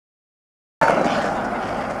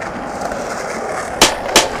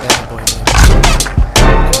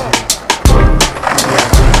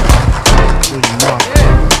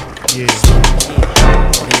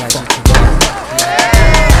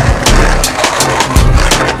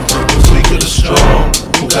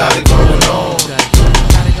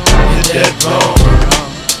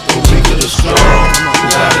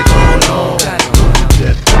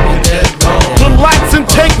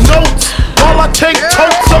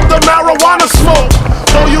the marijuana smoke.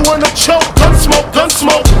 Throw you in a choke, gun smoke, gun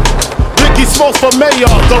smoke. Biggie smoke for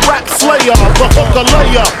mayor, the rap slayer, the hooker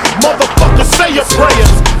layer. Motherfucker, say your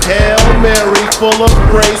prayers. Hail Mary, full of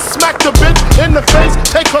grace. Smack the bitch in the face,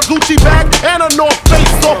 take her Gucci bag and a North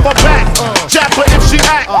Face off her back. Jab her if she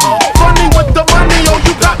act funny with the money. Oh,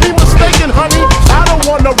 you got me mistaken, honey. I don't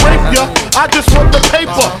wanna rape ya, I just want the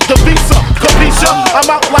paper, the visa, capisha. I'm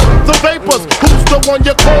out like the vapors. Who's the one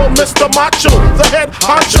you call Mr. Macho? The head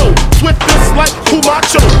honcho, swiftest like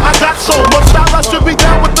Kumacho. I got so much style, I should be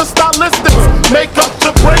down with the stylistics. Make up to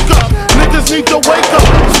break up, niggas need to wake up.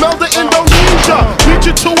 Smell the Indonesia, beat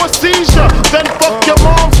you to a seizure. Then fuck your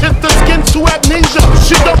moms, hit the skin to amnesia.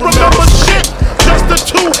 She don't remember shit, just the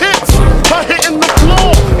 2 hits. Her hitting the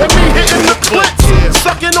floor and me hitting the clits.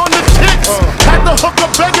 Sucking on the tits, had the hooker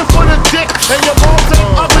begging for the dick. And your moms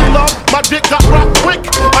ain't ugly, love, my dick got rocked quick.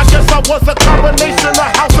 I guess I was a combination of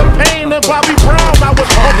House of Pain and Bobby Brown. I was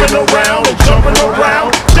humping around and jumping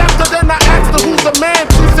around. After then I asked her who's the man,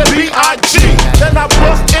 she said B.I.G. Then I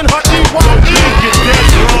bust in her E.Y.E. Get dead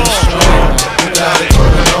wrong. You got it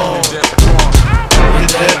going on. Get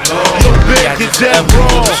dead wrong. Yo, big, get dead wrong.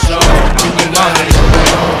 You got it going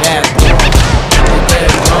on. Get dead wrong. You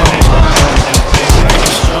got it going on.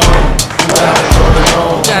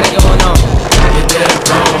 Got it going on. Get dead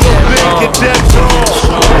wrong. Yo, big, get dead wrong.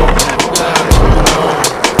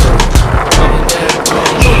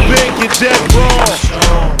 Yo, big, get dead wrong.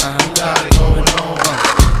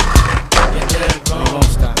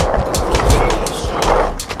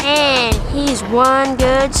 And he's one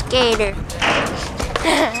good skater.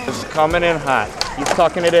 It's coming in hot. He's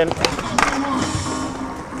tucking it in.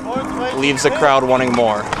 Leaves the crowd wanting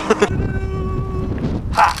more.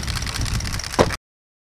 Ha!